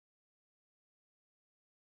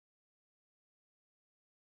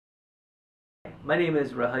My name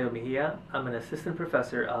is Rojelio Mejia. I'm an assistant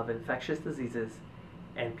professor of infectious diseases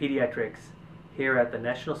and pediatrics here at the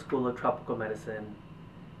National School of Tropical Medicine,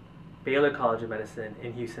 Baylor College of Medicine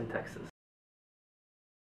in Houston, Texas.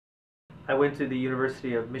 I went to the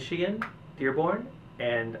University of Michigan, Dearborn,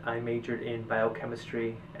 and I majored in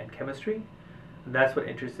biochemistry and chemistry. And that's what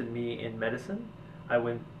interested me in medicine. I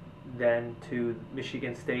went then to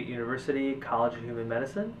Michigan State University College of Human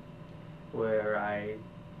Medicine, where I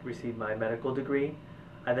received my medical degree.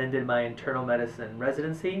 I then did my internal medicine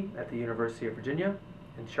residency at the University of Virginia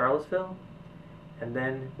in Charlottesville, and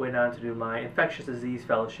then went on to do my infectious disease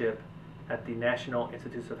fellowship at the National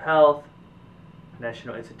Institutes of Health,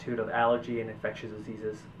 National Institute of Allergy and Infectious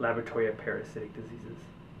Diseases, Laboratory of Parasitic Diseases.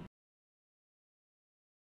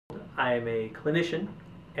 I am a clinician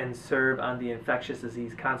and serve on the Infectious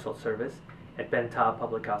Disease Consult Service at Ben Taub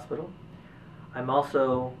Public Hospital. I'm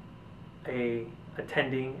also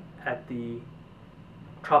attending at the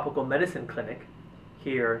Tropical Medicine Clinic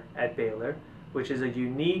here at Baylor, which is a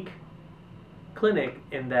unique clinic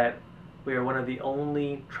in that we are one of the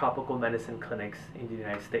only tropical medicine clinics in the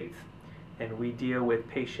United States. And we deal with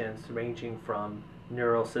patients ranging from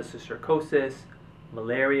neurocysticercosis,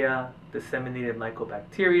 malaria, disseminated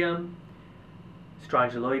mycobacterium,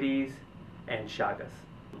 strongyloides, and Chagas.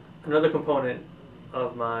 Another component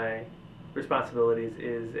of my responsibilities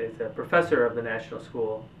is as a professor of the National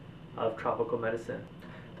School of Tropical Medicine.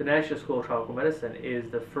 The National School of Tropical Medicine is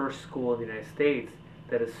the first school in the United States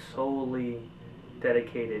that is solely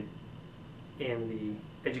dedicated in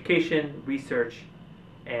the education, research,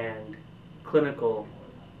 and clinical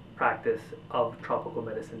practice of tropical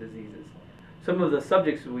medicine diseases. Some of the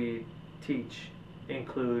subjects we teach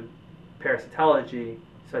include parasitology,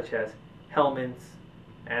 such as helminths,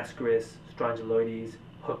 ascaris, strongyloides,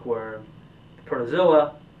 hookworm,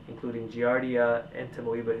 protozoa, including Giardia,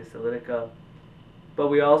 Entamoeba histolytica. But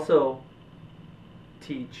we also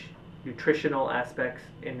teach nutritional aspects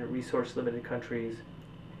in resource-limited countries.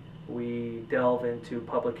 We delve into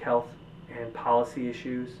public health and policy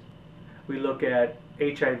issues. We look at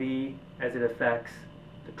HIV as it affects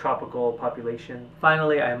the tropical population.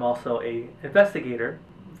 Finally, I am also an investigator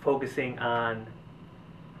focusing on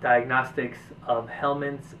diagnostics of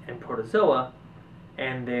helminths and protozoa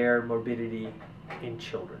and their morbidity in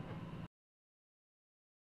children.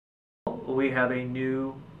 We have a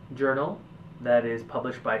new journal that is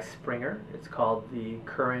published by Springer. It's called the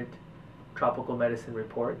Current Tropical Medicine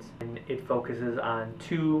Reports, and it focuses on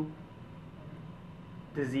 2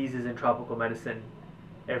 diseases in tropical medicine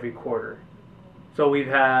every quarter. So we've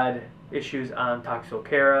had issues on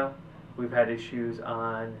Toxocara, we've had issues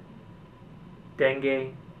on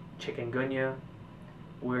dengue, chikungunya.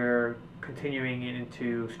 We're continuing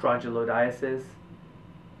into strongyloidiasis,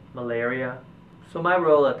 malaria. So my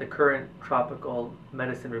role at the Current Tropical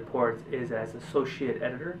Medicine Reports is as associate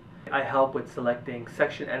editor. I help with selecting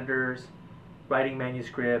section editors, writing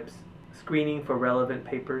manuscripts, screening for relevant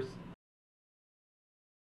papers.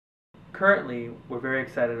 Currently, we're very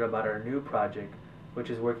excited about our new project,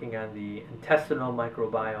 which is working on the intestinal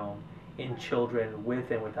microbiome in children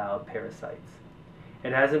with and without parasites.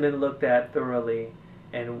 It hasn't been looked at thoroughly,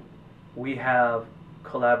 and we have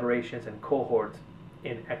collaborations and cohorts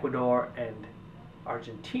in Ecuador and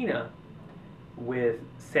Argentina with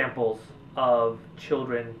samples of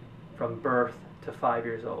children from birth to 5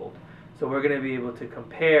 years old. So we're going to be able to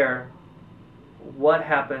compare what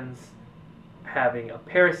happens having a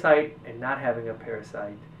parasite and not having a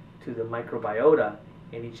parasite to the microbiota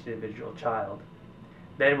in each individual child.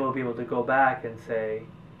 Then we'll be able to go back and say,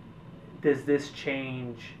 does this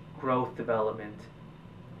change growth development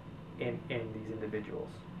in these individuals?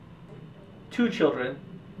 2 children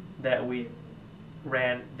that we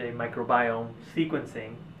ran the microbiome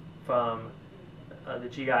sequencing from the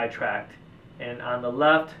GI tract, and on the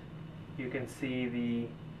left you can see the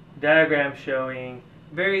diagram showing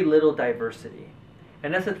very little diversity.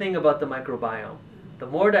 And that's the thing about the microbiome. The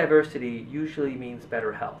more diversity usually means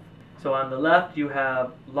better health. So on the left you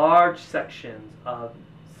have large sections of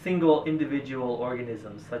single individual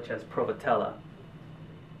organisms such as Provotella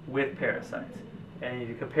with parasites. And if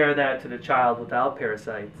you compare that to the child without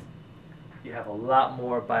parasites, you have a lot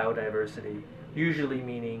more biodiversity, usually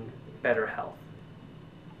meaning better health.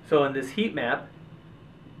 So in this heat map,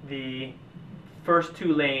 the first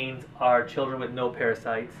 2 lanes are children with no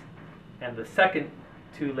parasites, and the second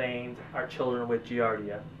 2 lanes are children with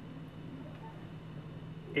Giardia.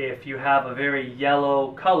 If you have a very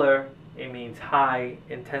yellow color, it means high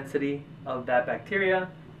intensity of that bacteria,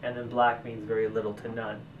 and then black means very little to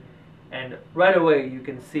none. And right away you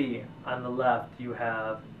can see on the left you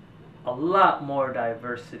have a lot more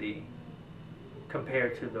diversity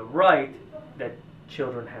compared to the right that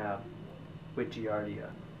children have with Giardia.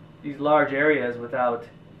 These large areas without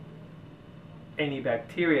any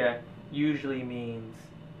bacteria usually means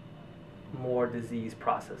more disease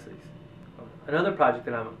processes. Another project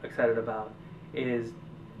that I'm excited about is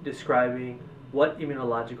describing what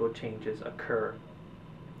immunological changes occur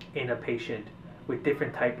in a patient with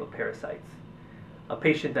different type of parasites. A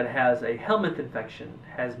patient that has a helminth infection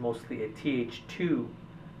has mostly a Th2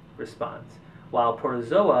 response, while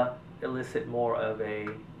protozoa elicit more of a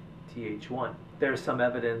Th1. There's some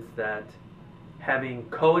evidence that having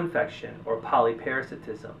co-infection or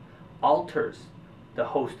polyparasitism alters the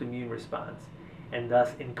host immune response and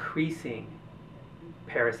thus increasing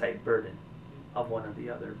parasite burden of one of the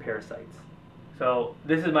other parasites. So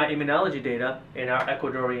this is my immunology data in our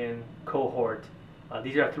Ecuadorian cohort.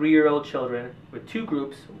 These are 3-year-old children with 2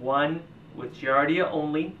 groups, one with Giardia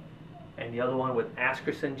only and the other one with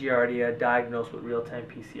Ascaris and Giardia diagnosed with real-time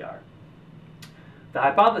PCR. The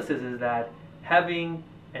hypothesis is that having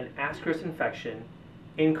an Ascaris infection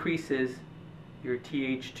increases your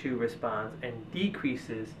Th2 response and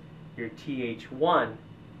decreases your Th1,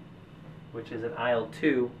 which is an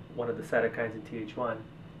IL-2, one of the cytokines in Th1,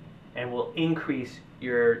 and will increase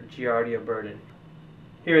your Giardia burden.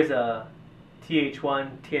 Here's a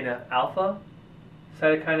Th1 TNF alpha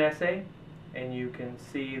cytokine assay, and you can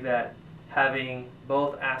see that having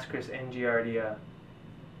both Ascaris and Giardia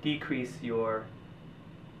decrease your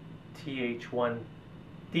Th1,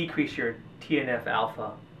 decrease your TNF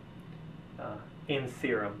alpha in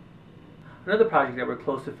serum. Another project that we're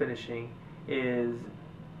close to finishing is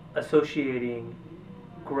associating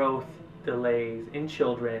growth delays in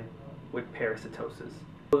children with parasitosis.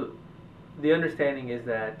 So the understanding is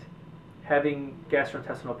that having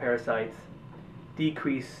gastrointestinal parasites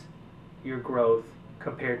decrease your growth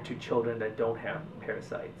compared to children that don't have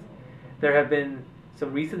parasites. There have been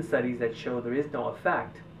some recent studies that show there is no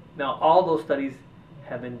effect. Now, all those studies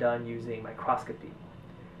have been done using microscopy,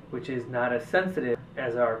 which is not as sensitive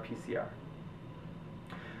as our PCR.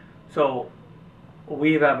 So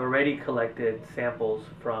we have already collected samples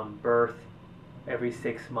from birth every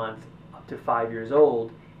 6 months up to 5 years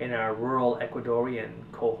old in our rural Ecuadorian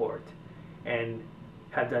cohort and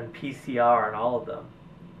have done PCR on all of them.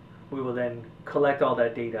 We will then collect all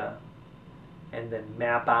that data and then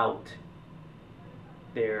map out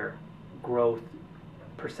their growth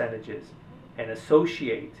percentages and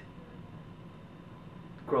associate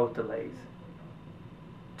growth delays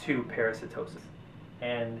to parasitosis.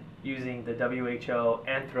 And using the WHO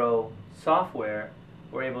Anthro software,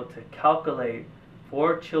 we're able to calculate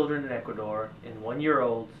for children in Ecuador, in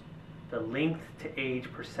 1-year-olds, the linked to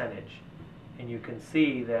age percentage. And you can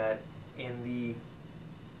see that in the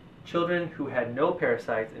children who had no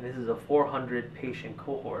parasites, and this is a 400 patient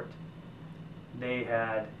cohort, they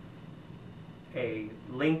had a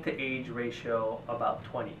linked to age ratio about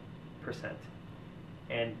 20%.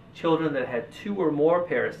 And children that had 2 or more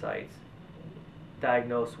parasites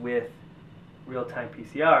diagnosed with real-time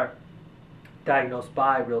PCR, diagnosed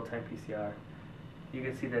by real-time PCR, you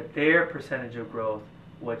can see that their percentage of growth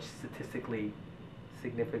was statistically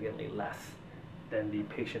significantly less than the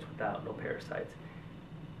patients without no parasites.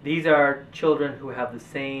 These are children who have the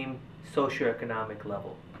same socioeconomic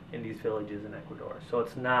level in these villages in Ecuador. So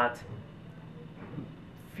it's not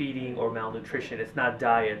feeding or malnutrition, it's not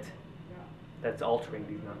diet that's altering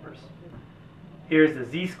these numbers. Here's the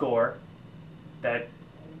Z-score that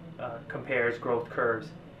compares growth curves,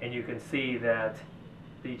 and you can see that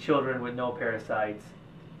the children with no parasites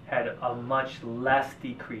had a much less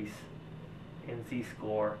decrease in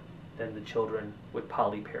Z-score than the children with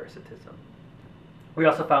polyparasitism. We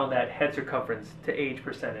also found that head circumference to age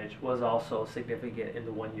percentage was also significant in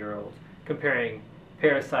the 1-year-olds, comparing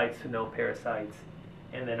parasites to no parasites,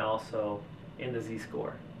 and then also in the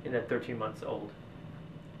Z-score in the 13 months old.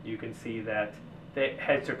 You can see that the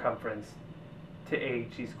head circumference to age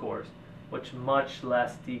Z-scores was much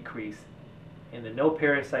less decrease in the no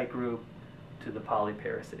parasite group to the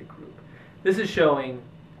polyparasitic group. This is showing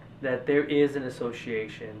that there is an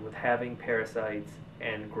association with having parasites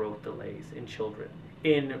and growth delays in children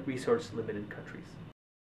in resource-limited countries.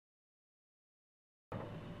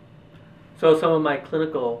 So some of my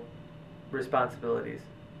clinical responsibilities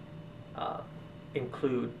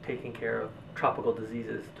include taking care of tropical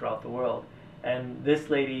diseases throughout the world. And this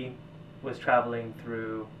lady was traveling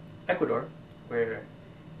through Ecuador, where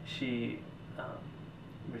she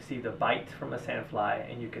received a bite from a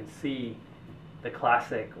sandfly, and you can see the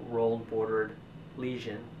classic rolled bordered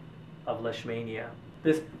lesion of leishmania.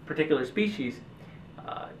 This particular species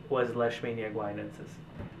was Leishmania guyanensis.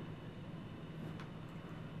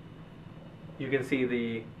 You can see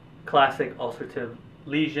the classic ulcerative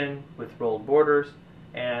lesion with rolled borders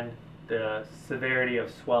and the severity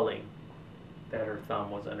of swelling that her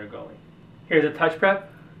thumb was undergoing. Here's a touch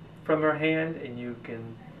prep from her hand, and you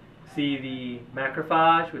can see the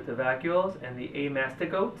macrophage with the vacuoles and the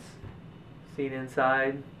amastigotes seen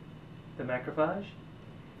inside the macrophage.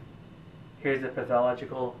 Here's the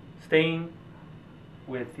pathological stain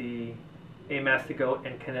with the amastigote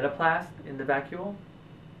and kinetoplast in the vacuole.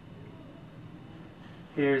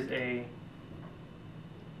 Here's a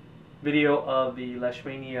video of the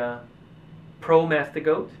Leishmania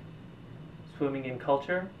promastigote swimming in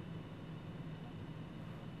culture,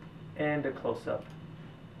 and a close-up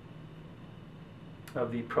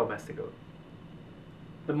of the promastigote.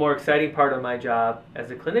 The more exciting part of my job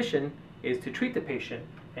as a clinician is to treat the patient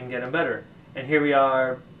and get them better. And here we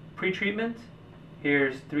are pre-treatment.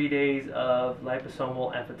 Here's 3 days of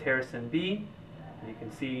liposomal amphotericin B. You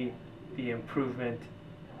can see the improvement.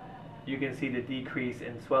 You can see the decrease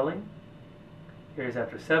in swelling. Here's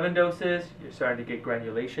after 7 doses. You're starting to get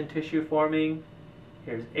granulation tissue forming.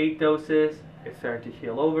 Here's 8 doses. It's starting to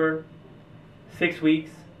heal over. 6 weeks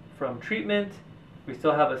from treatment. We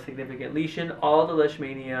still have a significant lesion. All the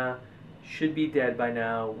leishmania should be dead by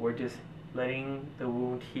now. We're just letting the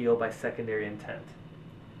wound heal by secondary intent.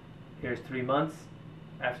 Here's 3 months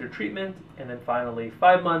after treatment, and then finally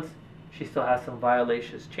 5 months. She still has some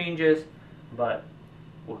violaceous changes, but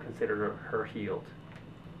we'll consider her healed.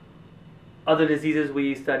 Other diseases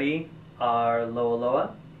we study are loa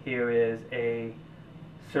loa. Here is a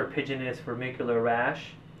serpiginous vermicular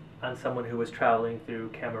rash on someone who was traveling through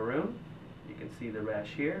Cameroon. You can see the rash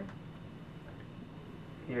here.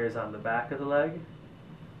 Here's on the back of the leg.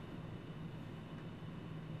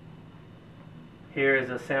 Here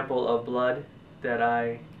is a sample of blood that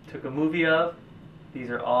I took a movie of. These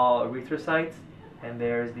are all erythrocytes, and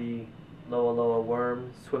there's the loa loa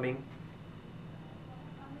worm swimming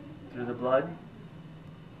through the blood.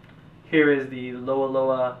 Here is the loa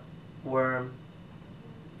loa worm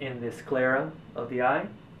in the sclera of the eye.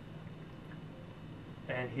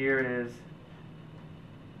 And here is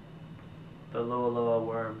the loa loa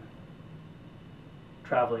worm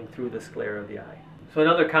traveling through the sclera of the eye. So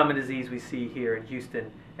another common disease we see here in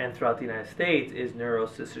Houston and throughout the United States is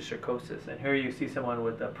neurocysticercosis. And here you see someone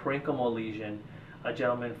with a parenchymal lesion, a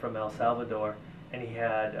gentleman from El Salvador, and he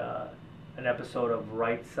had an episode of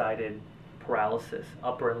right-sided paralysis,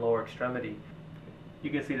 upper and lower extremity. You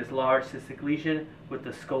can see this large cystic lesion with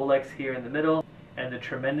the scolex here in the middle and the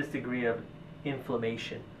tremendous degree of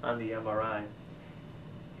inflammation on the MRI.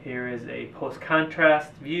 Here is a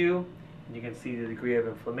post-contrast view, and you can see the degree of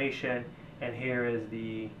inflammation, and here is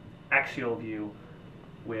the axial view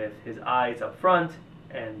with his eyes up front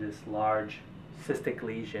and this large cystic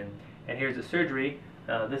lesion. And here's the surgery.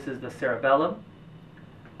 This is the cerebellum,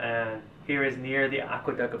 and here is near the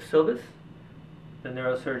aqueduct of Silvis. The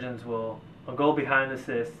neurosurgeons will go behind the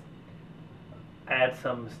cyst, add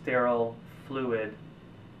some sterile fluid,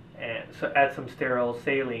 and so add some sterile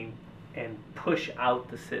saline and push out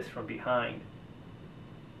the cyst from behind.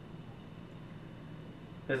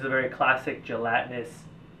 This is a very classic gelatinous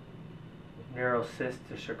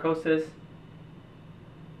neurocysticercosis.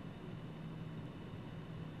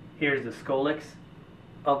 Here's the scolex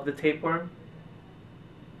of the tapeworm.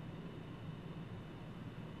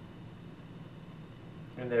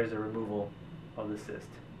 And there's a removal of the cyst.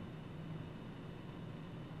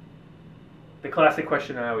 The classic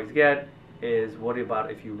question I always get is, what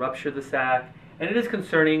about if you rupture the sac? And it is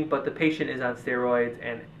concerning, but the patient is on steroids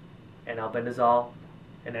and albendazole,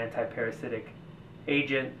 an antiparasitic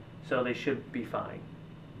agent, so they should be fine.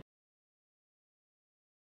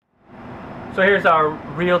 So here's our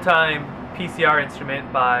real-time PCR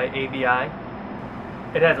instrument by ABI.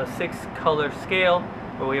 It has a 6-color scale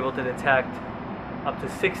where we're able to detect up to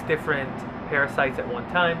 6 different parasites at one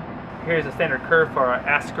time. Here's a standard curve for our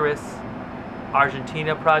Ascaris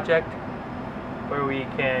Argentina project, where we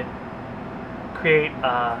can create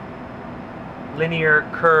a linear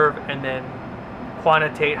curve and then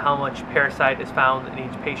quantitate how much parasite is found in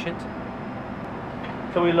each patient.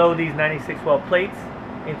 So we load these 96-well plates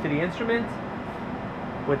into the instrument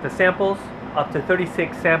with the samples, up to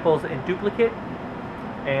 36 samples in duplicate,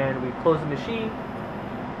 and we close the machine,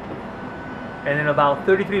 and in about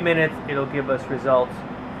 33 minutes it'll give us results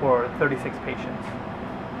for 36 patients,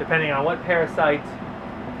 depending on what parasite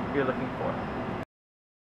you're looking for.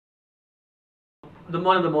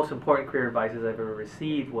 One of the most important career advices I've ever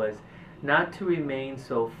received was not to remain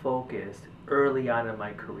so focused early on in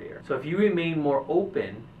my career. So if you remain more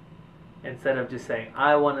open, instead of just saying,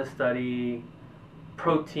 I want to study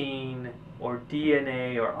protein or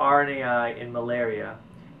DNA or RNAi in malaria,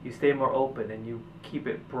 you stay more open and you keep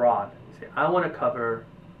it broad. You say, I want to cover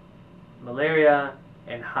malaria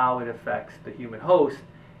and how it affects the human host.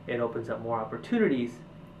 It opens up more opportunities,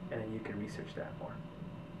 and then you can research that more.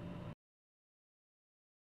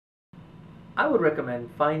 I would recommend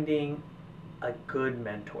finding a good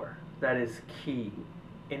mentor. That is key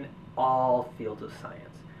in all fields of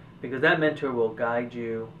science, because that mentor will guide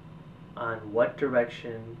you on what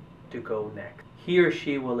direction to go next. He or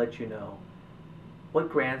she will let you know what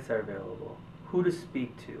grants are available, who to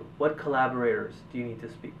speak to, what collaborators do you need to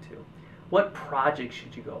speak to, what projects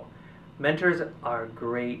should you go. Mentors are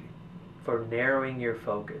great for narrowing your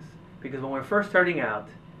focus, because when we're first starting out,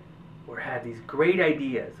 we have these great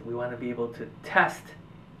ideas. We want to be able to test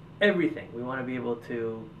everything. We want to be able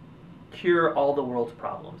to cure all the world's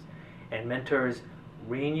problems. And mentors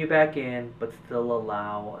rein you back in, but still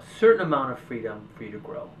allow a certain amount of freedom for you to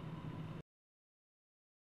grow.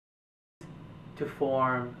 To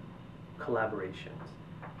form collaborations,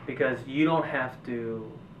 because you don't have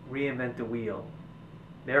to reinvent the wheel.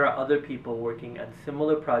 There are other people working on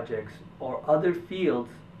similar projects or other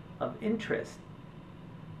fields of interest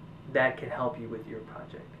that can help you with your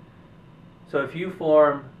project. So if you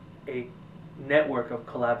form a network of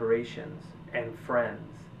collaborations and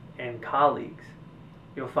friends and colleagues,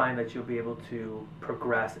 you'll find that you'll be able to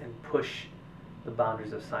progress and push the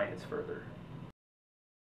boundaries of science further.